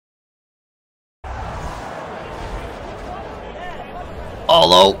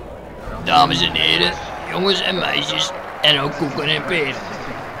Hallo, dames en heren, jongens en meisjes en ook koeken en peren.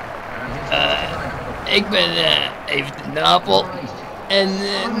 Ik ben Evert in Napel en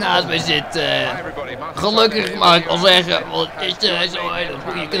naast mij zit, gelukkig mag ik wel zeggen, want het is zo'n hele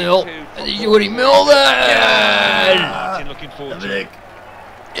goede knul. Het is Youri Mulder! Dat ben ik.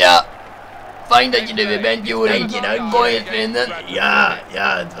 Ja, fijn dat je er weer bent, Youri. Kon je het vinden? Ja,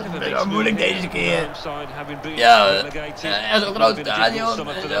 het was best wel moeilijk deze keer. Ja, zo'n groot stadion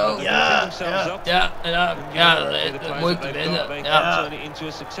en zo. Ja, dat is moeilijk te vinden. Ja.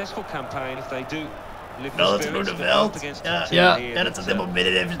 Wel het groene veld. Ja, dat zat helemaal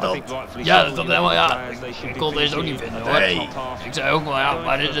midden in verstand. Ja, dat is toch helemaal, ja. Ik kon deze ook niet vinden hoor. Nee. Ik zei ook wel, ja,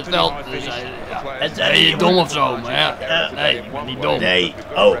 maar dit is het veld. Dus Het ben je dom of zo, maar ja. Nee, ik ben niet dom. Nee,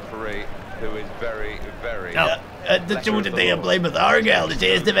 oh. Ja, ze moeten tegen Playmouth Argyle, dus de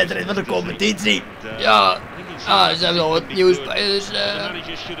eerste wedstrijd van de competitie. Ja, er zijn wel wat nieuwe spelers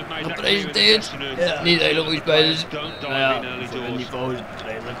gepresenteerd. Ja. Niet hele goede spelers. Nou ja, voor het niveau is het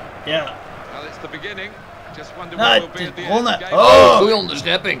redelijk. Ja. Nou, het is begonnen. Oh, goede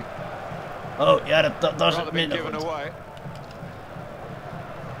onderschepping. Oh, ja, dat was het minder goed.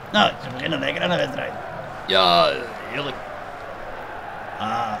 Nou, ze beginnen lekker aan de wedstrijd. Ja, heerlijk.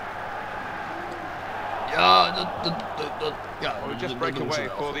 Ah. Ja, ja. Just break away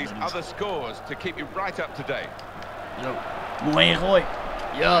for these other scores to keep you right up to date. Zo. Mooi gooi.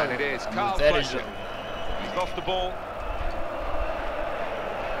 Ja, And it is Carl verder zo. Fletcher. He's lost the ball.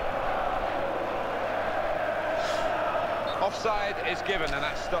 Offside is given and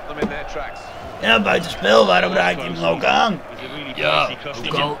that stopped them in their tracks. Ja, buitenspel, waarom raakt hij hem ook aan? Ja,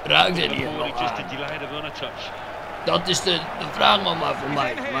 hoe al raakt hij die nog aan? Dat is de vraag nog maar voor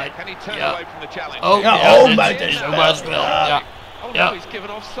mij. Maar, Can he turn ja. away from the challenge? Oh, Ja, ja, dit buitenspel. is ook buitenspel. Ja. Oh Ja. no, he's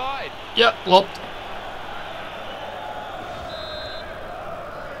given offside. Ja, klopt.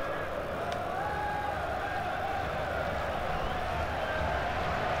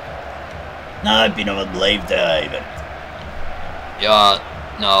 Nou, heb je nog wat beleefd, Evert? Ja,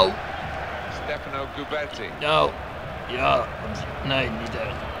 nou, Stefano Guberti. nou, ja, nee, niet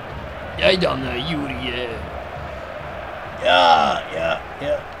echt. Jij dan, Youri? Ja.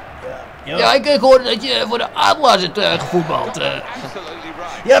 Ja, ik hoorde dat je voor de Adelaars hebt gevoetbald. Absolutely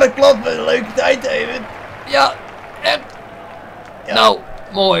right. Ja, dat klopt, een leuke tijd, Evert. Ja, echt. Ja. Nou,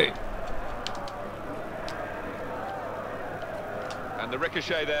 mooi. And the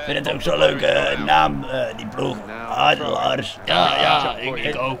ricochet there. Ik vind het ook zo'n leuke naam, die ploeg. Adelaars. Ja,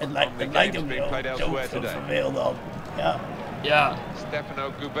 ik ook. Het lijkt ook zo verveeld dan. Ja. Ja,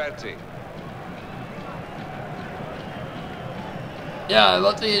 Stefano Guberti. ja,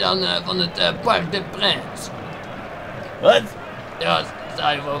 wat vind je dan van het Parc des Princes? Wat? Ja, sta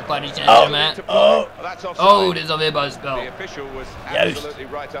je voor Paris Saint-Germain. Oh, That's offside. Oh, dit is alweer buitenspel. The official was Juist. absolutely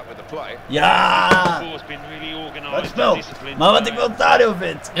right up with the play. ja. Wat spel. Maar wat ik wel het stadion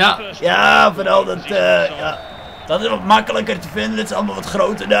vind. Ja, Ja, vooral dat, ja. Dat is wat makkelijker te vinden. Het is allemaal wat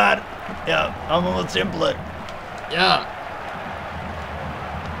groter daar. Ja, allemaal wat simpeler. ja,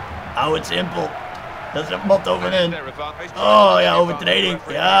 Hou het simpel. Dat is het motto van hun. Oh ja, overtreding.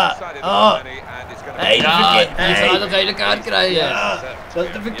 Ja. Oh. Hey, de ja, verkeerde. je gaat Hey. een gele kaart krijgen. Ja, dat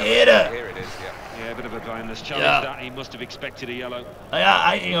is de verkeerde. Here it is, yeah. Yeah, a bit of a blameless challenge Ja. that. He must have expected a yellow. Nou ja,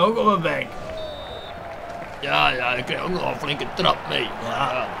 hij ging ook op een bank. Ja, ik kreeg ook nog een flinke trap mee. Ja.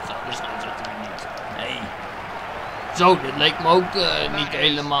 Dat zou de scheidsrechter weer niet. Nee. Zo, dit leek me ook niet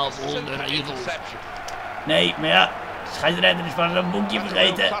helemaal volgens de regels. Nee, maar ja. De scheidsrechter is van zijn boekje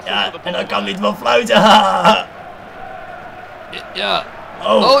vergeten. Ja, en dan kan hij het wel fluiten. Ja.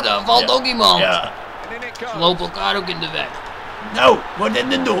 Oh. Oh, daar valt ook iemand. Ja. And in it Ze comes. lopen elkaar ook in de weg. Nou, wordt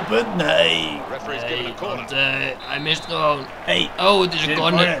dit een doelpunt? Nee. Referee's given Nee, a corner. want hij mist gewoon. Hey. Oh, het is een dit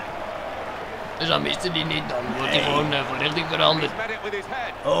corner. Dus dan mist hij die niet, dan wordt hij Nee. gewoon van richting veranderd. He's met it with his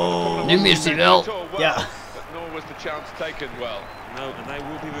head. Oh. Nu mist hij wel. Ja. But nor was the chance taken well. No, and they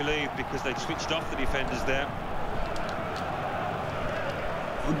will be relieved because they've switched off the defenders there.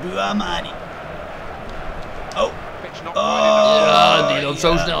 Goed Buamani. Oh. Pitch not Oh. wide enough. Ja, die loopt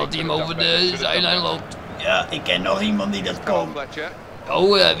zo snel dat hij hem over de zijlijn loopt. Ja, ik ken nog iemand die dat Carl kon. Fletcher.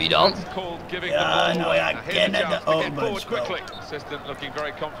 Oh, wie dan? Called giving Ja, the ball. nou ja, Now here's kennen the chance de- to oh, get forward buitenspel. quickly. Assistant looking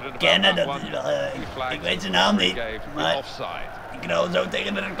very confident about Kennen, that dat one. is wel, He flagged. ik weet zijn naam niet, Gave maar offside. ik knal zo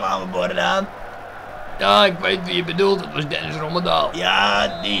tegen de reclameborden aan. Ja, ik weet wie je bedoelt. Dat was Dennis Rommedaal. Ja,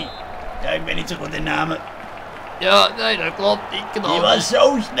 die. Ja, ik ben niet zo goed in namen. Ja, nee, dat klopt. Die Die knal. was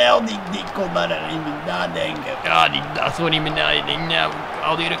zo snel, die kon daar niet meer nadenken. Ja, die dacht gewoon niet meer na. Je denkt, nou,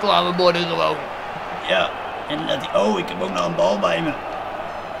 al die reclameborden gewoon. Ja, en dat hij, oh, ik heb ook nog een bal bij me.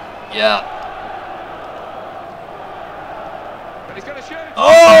 Ja, But he's going to shoot.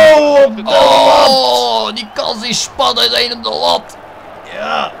 Oh, op de lat. Oh, die kans die spat uiteen op de lat.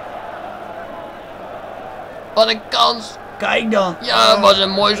 Ja. Wat een kans. Kijk dan. Ja, het was een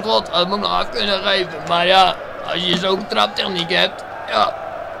mooi schot. Dat moet ik nog af kunnen geven. Maar ja, als je zo'n traptechniek hebt, ja,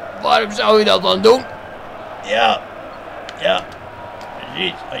 waarom zou je dat dan doen? Ja. Ja.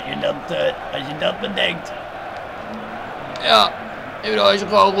 Precies. Als je dat bedenkt. Ja, ik bedoel, als je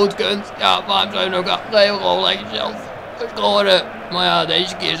gewoon goed kunt, ja, waarom zou je ook afgeven? Gewoon lekker zelf scoren. Maar ja,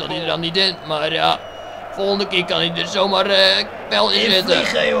 deze keer zat hij er dan niet in. Maar ja, volgende keer kan hij er zomaar wel in zitten.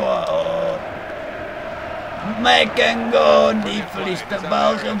 Vliegen, joh. McEngo, die verliest de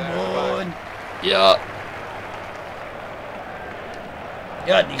bal gewoon. Ja.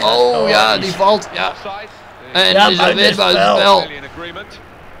 Ja, die gaat Oh ja, die valt. Ja. En ja, is er weer buitenspel.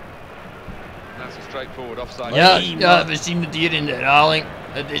 Ja, ja, we zien het hier in de herhaling.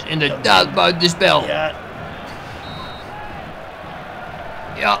 Het is inderdaad buitenspel. Ja.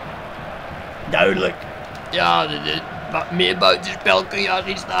 Ja. Duidelijk. Ja, meer buitenspel kun je al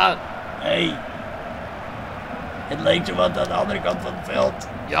niet staan. Nee. Het leek zo wat aan de andere kant van het veld.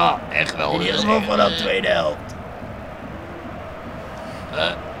 Ja, echt wel. In ieder geval vanaf de tweede helft.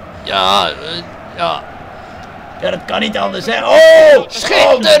 Ja. Ja, dat kan niet anders, hè. Oh!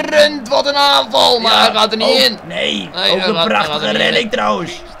 Schitterend! Wat een aanval, maar hij gaat er niet in. Nee, ook een prachtige redding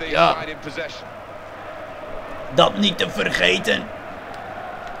trouwens. Ja. Dat niet te vergeten.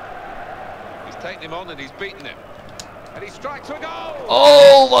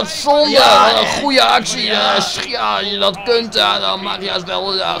 Oh, wat zonde! Ja, wat een goede actie. Ja, als je dat kunt, dan mag je juist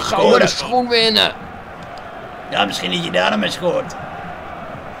wel een gouden schoen winnen. Ja, misschien dat je daar mee scoort.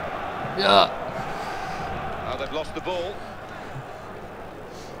 Ja.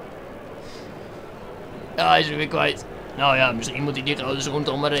 Ja, hij is er weer kwijt. Nou ja, misschien moet hij die gouden schoen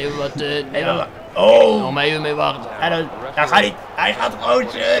toch maar even wat... Om even mee wachten. Ja, dat gaat niet. Hij gaat gewoon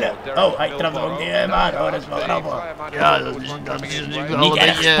zeuren. Oh, hij trapt ook niet hem aan. Oh, dat is wel grappig. Ja, dat is natuurlijk wel niet een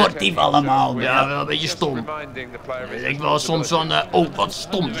erg beetje... sportief allemaal. Ja, wel een beetje stom. Ik denk wel soms van, oh, wat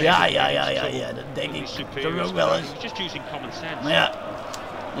stom. Ja, dat denk ik. Soms ook wel eens. Maar ja,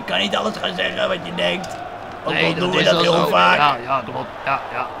 je kan niet alles gaan zeggen wat je denkt. Ook Nee, al doen we is dat wel heel zo. vaak. Ja, klopt. Ja.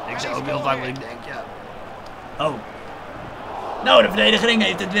 Ik zeg ook heel vaak wat ik denk, ja. Oh. Nou, de verdediging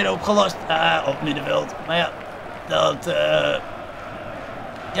heeft het weer opgelost. Op middenveld. Maar ja,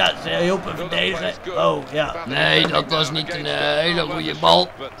 ja, ze hielpen verdedigen. Oh, ja. Nee, dat was niet een hele goede bal.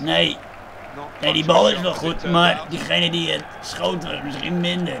 Nee, die bal is wel goed, maar diegene die het schoot was misschien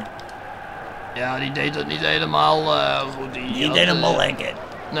minder. Ja, die deed het niet helemaal goed. Die deed helemaal lekker.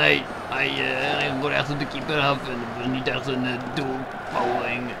 Nee, hij ging gewoon echt op de keeper af en het was niet echt een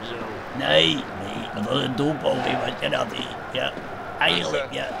doelpoging en zo. Nee, dat was een doelpoging, wat je dat ja, eigenlijk,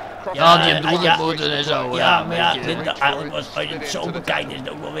 ja. Ja, die heeft doelpunten en zo. Ja, maar ja, eigenlijk was, als je het zo bekijkt, is het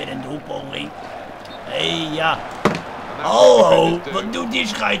ook wel weer een doelpoging. Ja. Hallo, wat doet die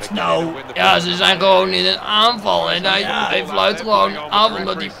scheids nou? Ja, ze zijn gewoon in een aanval en hij fluit gewoon af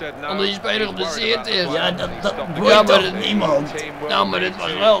omdat die speler geblesseerd is. Ja, dat boeit toch niemand? Nou, maar dit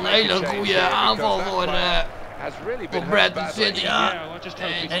was wel een hele goede aanval voor Bradford City. Ja,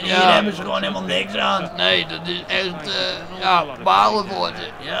 en hier hebben ze gewoon helemaal niks aan. Nee, dat is echt, balen voor ze.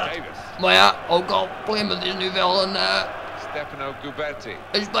 Ja. Maar ja, ook al Plymouth is nu wel een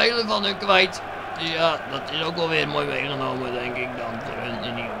speler van hun kwijt. Dus ja, dat is ook wel weer mooi meegenomen, denk ik dan, voor hun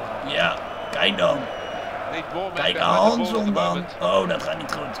in ieder geval. Ja, kijk dan. Kijk aan Hanson dan. Oh, dat gaat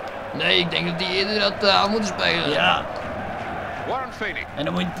niet goed. Nee, ik denk dat die eerder dat aan moeten spelen. Ja. En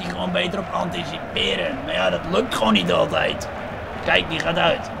dan moet hij gewoon beter op anticiperen. Maar ja, dat lukt gewoon niet altijd. Kijk, die gaat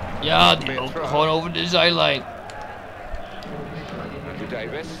uit. Ja, die loopt gewoon over de zijlijn.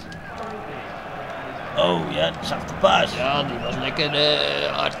 Oh ja, zachte paas. Ja, die was lekker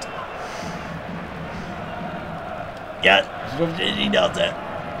hard. Ja, soms is hij dat, hè.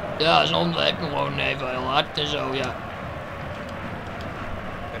 Ja, soms heb je gewoon even heel hard en zo, ja.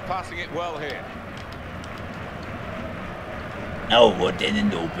 Nou, wordt dit een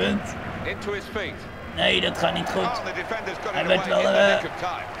doelpunt. Nee, dat gaat niet goed. Hij werd wel...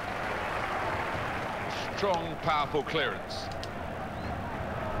 Strong, powerful clearance.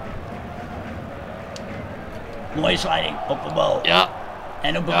 Mooie sliding op de bal. Ja.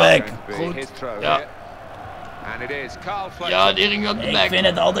 En op de bek. Goed. Ja. Ja, die ging op de bek. Ik vind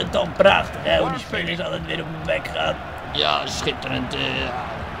het altijd toch prachtig, hè, hoe die spelers altijd weer op de bek gaan. Ja, schitterend.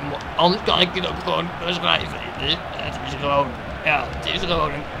 Anders kan ik het ook gewoon beschrijven. Het is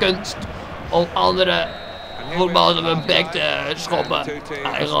gewoon een kunst om andere voetballers op hun bek te schoppen.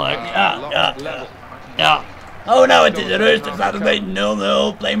 Eigenlijk. Ja. Oh, nou, het is rust. Het staat een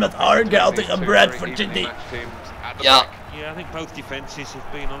beetje 0-0. Playmouth Argyle tegen Bradford City. Ja, Yeah, I think both defenses have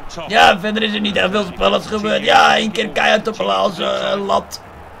been on top. Ja, verder is er niet heel veel spannends gebeurd. Ja, 1 keer keihard op een lat.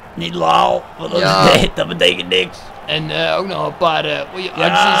 Niet laal, want dat betekent niks. En ook nog een paar goede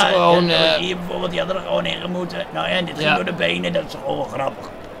acties gewoon. Hier bijvoorbeeld, die hadden er gewoon in gemoeten. Nou ja, dit ging door de benen, dat is gewoon wel grappig.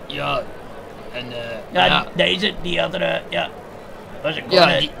 Ja, en deze, die had er, was een ja,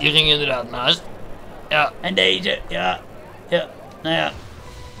 die ging inderdaad naast. Ja. En deze, nou ja,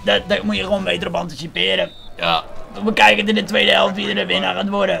 daar moet je gewoon beter op anticiperen. Ja. We kijken in de tweede helft wie er de winnaar gaat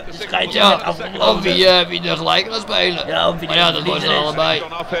worden. Dus Of wie er gelijk gaat spelen. Ja, of wie maar ja, dat wordt er allebei.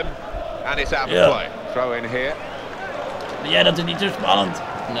 Ja. Maar ja, dat is niet zo spannend.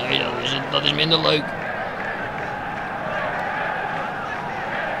 Nee, dat is minder leuk.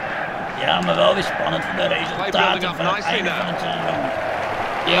 Ja, maar wel weer spannend voor de resultaten van het einde van het seizoen.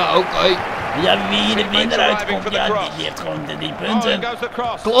 Ja, oké. Ja, wie hier de winnaar uitkomt, ja, die heeft gewoon de 3 punten.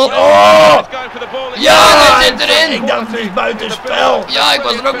 Klopt. Oh! Ja, hij zit erin! Ik dacht, het is buitenspel. Ja, ik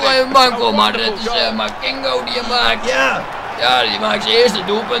was er ook wel even bang voor, maar het is maar Kingo die hem maakt. Ja. Ja, die maakt zijn eerste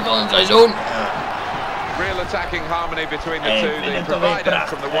doelpunt van het seizoen. Real attacking harmony between the two, the provider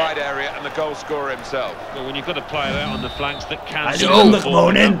from the wide area and the goal scorer himself. Well, when you've got a player out on the flanks that can Hij zit er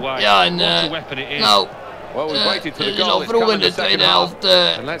gewoon in. Ja, en nou, het is al vroeg in de tweede helft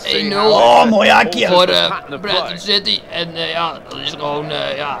 1-0 oh, mooi haakje voor Bradford City. En ja, dat is gewoon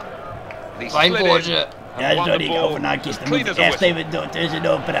fijn voor ze. Ja, sorry, over naakjes, daar moet ik echt even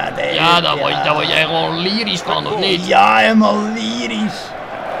tussendoor praten. Ja, daar word jij gewoon lyrisch van, of niet? Ja, helemaal lyrisch.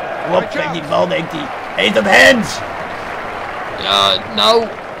 Hop, kijk die bal, denkt hij. Heet dat hands? Ja, nou,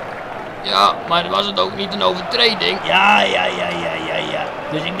 ja, maar was het ook niet een overtreding? Ja.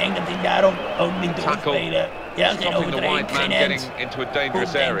 Dus ik denk dat hij daarom ook niet doorspelen. Ja, geen overtreding, geen hands. Hoe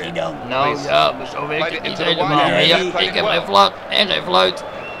denkt hij dan? Nou ja, zo werkt het niet helemaal. Nee, ja, ik heb geen vlag en geen fluit.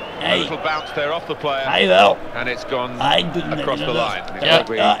 Nee, hij wel. Hij doet hem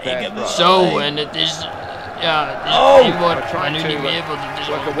ja, ik heb wel. Zo, en het is... Ja, het wordt maar nu niet meer, want het is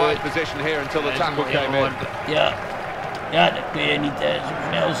al gebeurd. Ja, dat kun je niet zo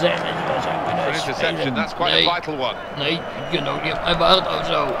snel zeggen zoals we kunnen spelen. Nee, je kunt ook niet op mij wachten of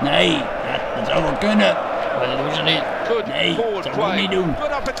zo. Nee, dat zou wel kunnen. Maar dat doen ze niet. Nee, dat zou ik niet doen.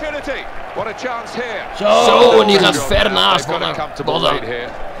 Zo, en die gaat ver naast. Wat dan?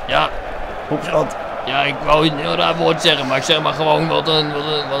 Ja. Hoekschot. Ja, ik wou een heel raar woord zeggen, maar ik zeg maar gewoon wat een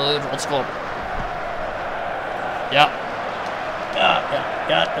rotschop. Ja. Ja,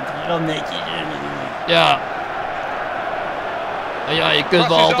 dat is wel netjes natuurlijk. Ja. Ja, je kunt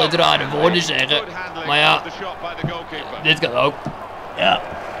wel altijd rare woorden zeggen, maar ja, dit kan ook. Ja,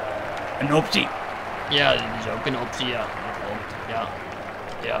 een optie. Ja, dit is ook een optie, ja.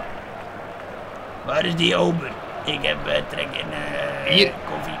 Ja. Waar is die ober? Ik heb trek in bier.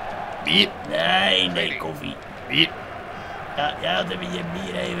 Koffie. Bier? Nee, koffie. Bier? Ja, dan wil je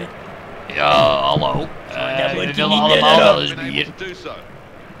bier even. Ja, hallo. We willen allemaal wel eens bier.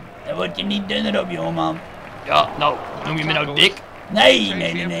 Daar word je niet dunner op, jongeman. Ja, nou, noem je me nou dik? Nee,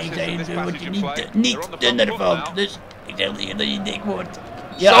 ik zei, daar word je niet dunner van. Dus ik zeg niet dat je dik wordt.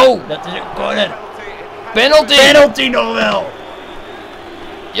 Ja, zo! Dat is een corner. Penalty Nog wel!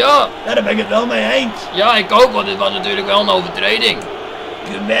 Ja! Ja, daar ben ik het wel mee eens. Ja, ik ook, want dit was natuurlijk wel een overtreding.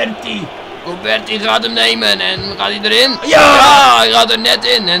 Guberti gaat hem nemen en gaat hij erin? Ja, hij gaat er net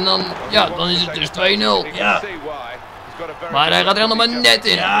in en dan is het dus 2-0. Ja. Maar hij gaat er helemaal net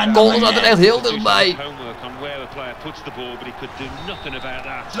in. Cole zat er echt heel dichtbij.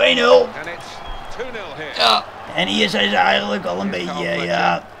 2-0. Ja. En hier zijn ze eigenlijk al een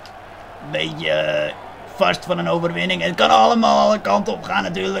beetje vast van een overwinning. Het kan allemaal alle kanten op gaan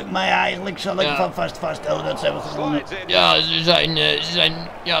natuurlijk, maar ja, eigenlijk zal ik van vaststellen dat ze hebben gewonnen. Ja, ze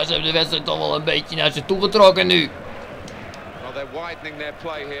hebben de wedstrijd toch wel een beetje naar ze toe getrokken nu.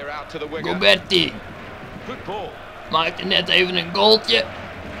 Guberti maakte net even een goaltje.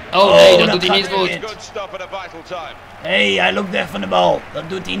 Oh nee, dat doet hij niet goed. Hey, hij loopt weg van de bal. Dat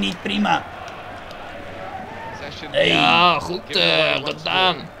doet hij niet prima. Hey. Ja, goed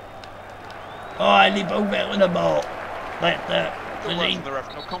gedaan. Oh, hij liep ook weg van de bal. Gezien.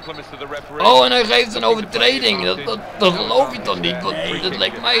 Oh, en hij geeft een overtreding. Dat geloof je toch niet? Want dat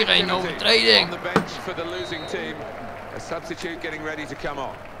lijkt mij geen overtreding.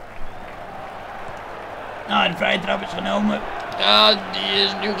 Nou, de vrije trap is genomen. Ja, die is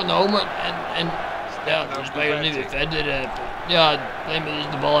nu genomen. En ja, we spelen nu weer verder. Ja, Playmouth is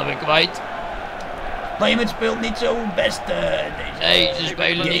de bal weer kwijt. Playmouth speelt niet zo best deze. Nee, ze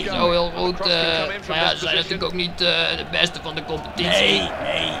spelen niet zo heel goed. Maar ja, ze zijn natuurlijk ook niet de beste van de competitie.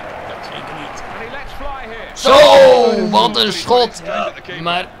 Nee, dat zeker niet. Zo, wat een schot. Ja,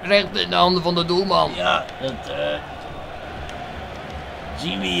 maar recht in de handen van de doelman. Ja,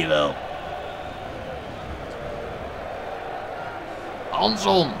 Zien we hier wel.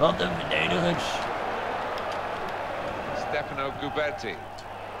 Hanson. Wat een verdedigers. Stefano Guberti.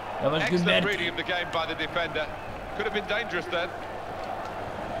 Dat was Excellent Guberti. reading of the game by the defender. Could have been dangerous then.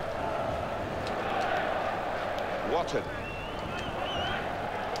 Watton.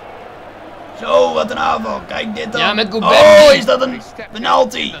 Zo, wat een aanval. Kijk dit dan. Ja, met Guberti. Oh, is dat een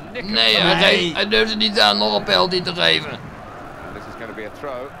penalty? Nee, hij durfde niet aan nog een penalty te geven. And this is going to be a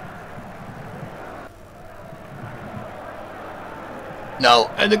throw. Nou,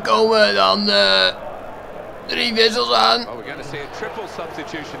 en er komen dan 3 wissels aan. Oh, we're going to see a triple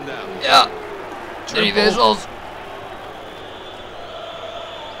substitution now. Ja, 3 wissels.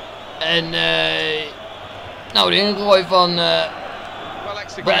 En nou, de ingooi van Well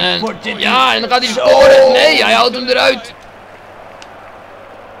executed. ja, en dan gaat hij scoren. Nee, hij houdt hem eruit.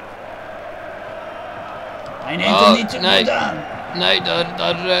 Hij neemt hem niet zo goed aan. Nee,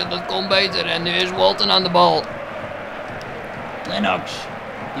 dat komt beter. En nu is Walton aan de bal. Lennox,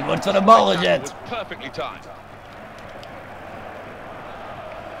 die wordt voor de bal gezet. Perfectly timed.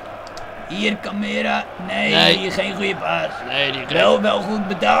 Hier, Camera. Nee, Nee. geen goede paas. Nee, die Wel goed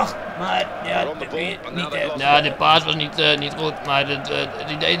bedacht, maar ja, dat kun je niet echt. ja, de paas was niet goed, maar het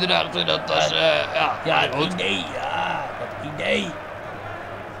idee erachter, dat was, Ja, het goed. idee, ja, dat idee.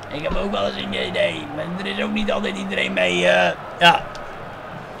 Ik heb ook wel eens een idee, maar er is ook niet altijd iedereen mee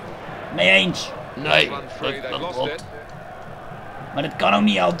eens. Nee, dat klopt. Maar het kan ook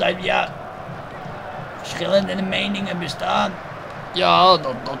niet altijd, ja. Verschillende meningen bestaan. Ja,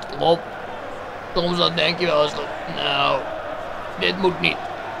 dat klopt. Soms dan denk je wel eens, nou, dit moet niet.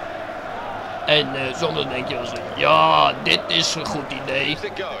 En soms dan denk je wel eens, ja, dit is een goed idee.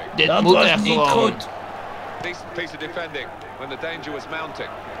 Dit Dat moet was echt niet gewoon. goed. Decent piece of defending when the danger was mounting.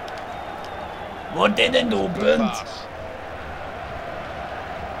 Wordt dit een doelpunt? Pass.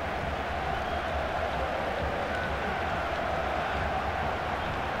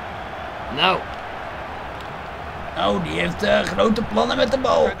 Nou, die heeft grote plannen met de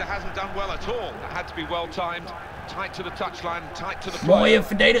bal. Defender hasn't done well at all. That had to be well timed. Tight to the touchline, tight to the play. Mooie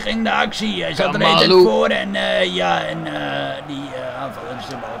verdediging de actie. Hij zat er Kamalu. even voor en die aanvaller is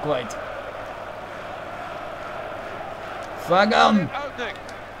de bal kwijt. Vagan. Opening.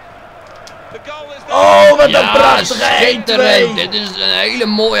 The goal is there. Oh, wat een Ja, prachtige schitterend. 1-2. Dit is een hele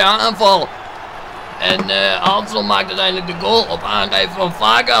mooie aanval. En Hansel maakt uiteindelijk de goal op aangeven van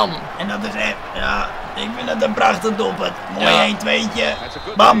Vagan. En dat is echt, ja, ik vind het een prachtig doelpunt. Mooi Ja. 1-2'tje. That's a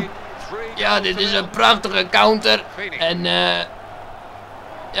good Bam. lead. 3-0 Ja, dit is to een prachtige counter. Phoenix. En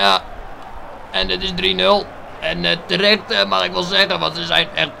ja, en dit is 3-0. En terecht mag ik wel zeggen, want ze zijn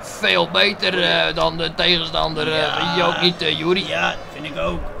echt veel beter dan de tegenstander. Weet je ook niet, Youri? Ja, dat vind ik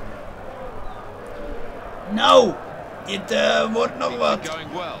ook. Nou, dit wordt nog wat.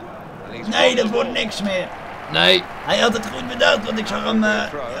 going well. And he's Nee, dat won the wordt ball. niks meer. Nee, Hij had het goed bedacht, want ik zag hem ja, het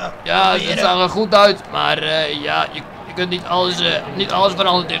proberen. zag er goed uit. Maar ja, je kunt niet alles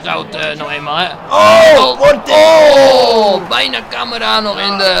veranderen in goud nou eenmaal, hè. Oh, wordt dit? Oh, bijna camera nog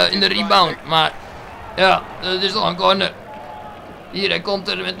in de rebound. Maar ja, dat is toch een corner. Hier, hij komt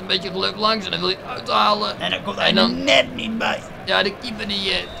er met een beetje geluk langs en dan wil hij het uithalen. En dan komt hij En dan- er net niet bij. Ja, de keeper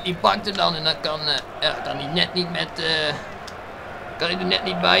die pakt er dan en dan kan hij net niet met, kan hij er net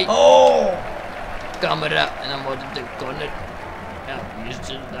niet bij. Oh, Camera en dan wordt het een corner. Ja, hier is het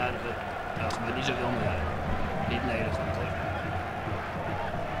daar, ja, gebeurt niet zoveel meer. Niet nederig van corner.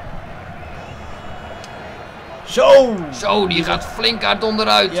 zo. Zo, die gaat flink hard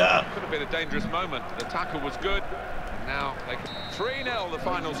onderuit. Ja, Could have been a dangerous moment. The tackle was good. Now they can 3-0 the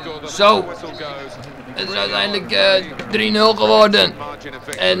final score. The Zo. whistle goes. Het is uiteindelijk 3-0 geworden. Margin of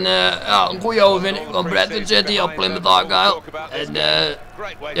victory. En ja, een goede overwinning van Bradford City op Playmouth Argyle. En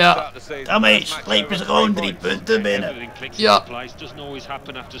Great way to ja. start the season. daarmee slepen ze gewoon 3 punten binnen. Everything clicks Ja. into place. Doesn't always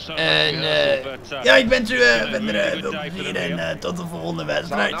happen after so much En, rehearsal, but, Ja, ik wens u yeah, veel really good day plezier for them en here. tot de volgende So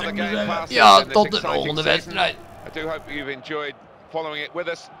wedstrijd. another zou ik maar game zeggen. passes Ja, in this tot de exciting volgende season. wedstrijd. I do hope you've enjoyed following it with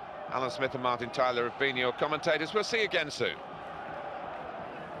us. Alan Smith and Martin Tyler have been your commentators. We'll see you again soon.